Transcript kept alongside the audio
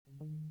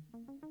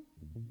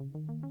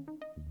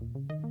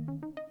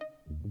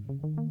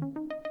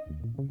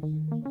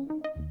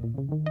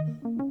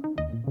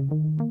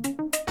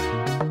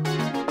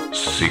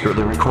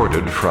Secretly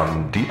recorded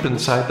from deep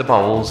inside the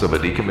bowels of a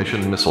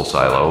decommissioned missile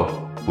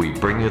silo, we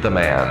bring you the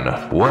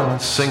man, one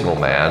single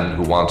man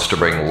who wants to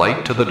bring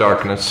light to the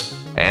darkness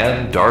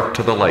and dark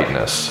to the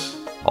lightness.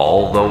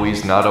 Although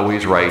he's not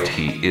always right,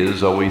 he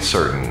is always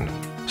certain.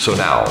 So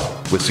now,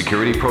 with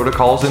security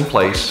protocols in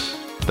place,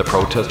 the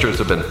protesters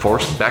have been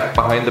forced back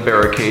behind the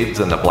barricades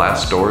and the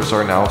blast doors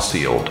are now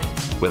sealed.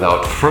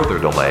 Without further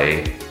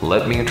delay,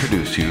 let me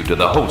introduce you to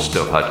the host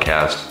of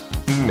Hutcast,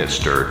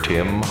 Mr.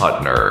 Tim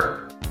Hutner.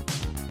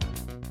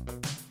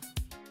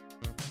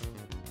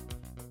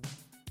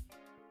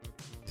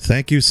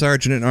 Thank you,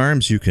 Sergeant at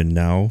Arms. You can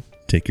now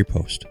take your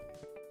post.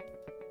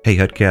 Hey,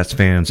 Hutcast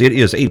fans. It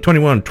is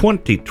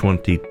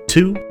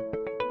 8/21/2022.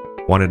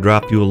 Want to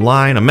drop you a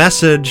line, a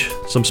message,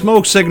 some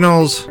smoke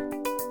signals,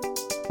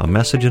 a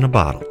message in a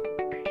bottle.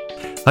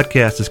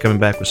 Hutcast is coming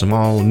back with some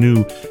all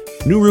new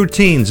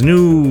routines,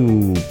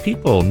 new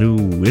people,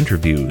 new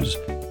interviews.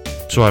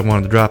 So I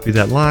wanted to drop you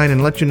that line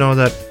and let you know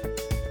that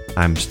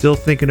I'm still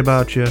thinking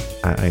about you.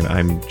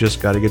 I'm just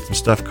got to get some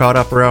stuff caught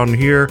up around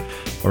here,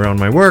 around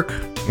my work.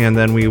 And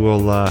then we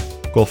will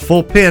go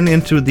full pin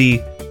into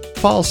the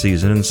fall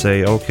season and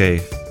say,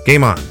 okay,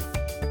 game on.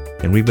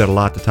 And we've got a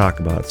lot to talk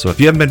about. So if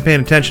you haven't been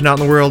paying attention out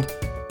in the world,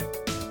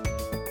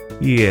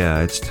 yeah,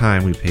 it's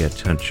time we pay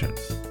attention.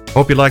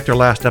 Hope you liked our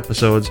last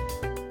episodes.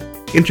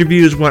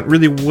 Interviews went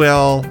really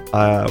well.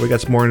 We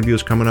got some more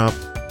interviews coming up.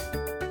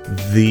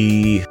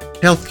 The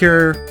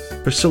healthcare,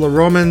 Priscilla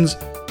Romans,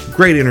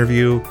 great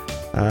interview.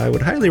 I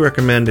would highly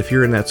recommend, if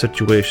you're in that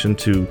situation,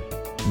 to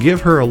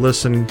give her a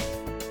listen.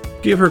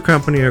 Give her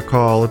company a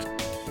call.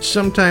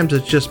 Sometimes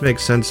it just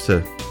makes sense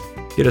to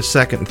get a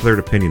second and third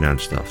opinion on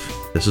stuff.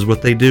 This is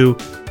what they do,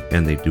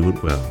 and they do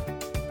it well.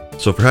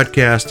 So for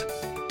Hutcast,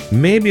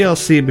 maybe I'll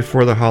see you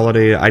before the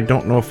holiday. I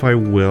don't know if I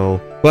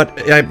will,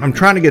 but I'm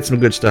trying to get some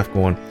good stuff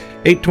going.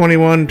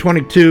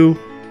 8/21/22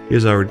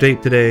 is our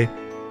date today,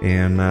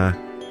 and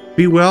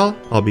be well.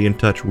 I'll be in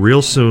touch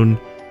real soon.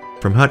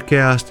 From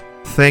Hutcast,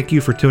 thank you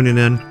for tuning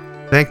in.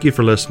 Thank you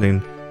for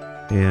listening,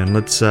 and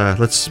let's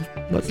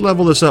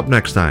level this up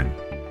next time.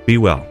 Be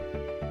well.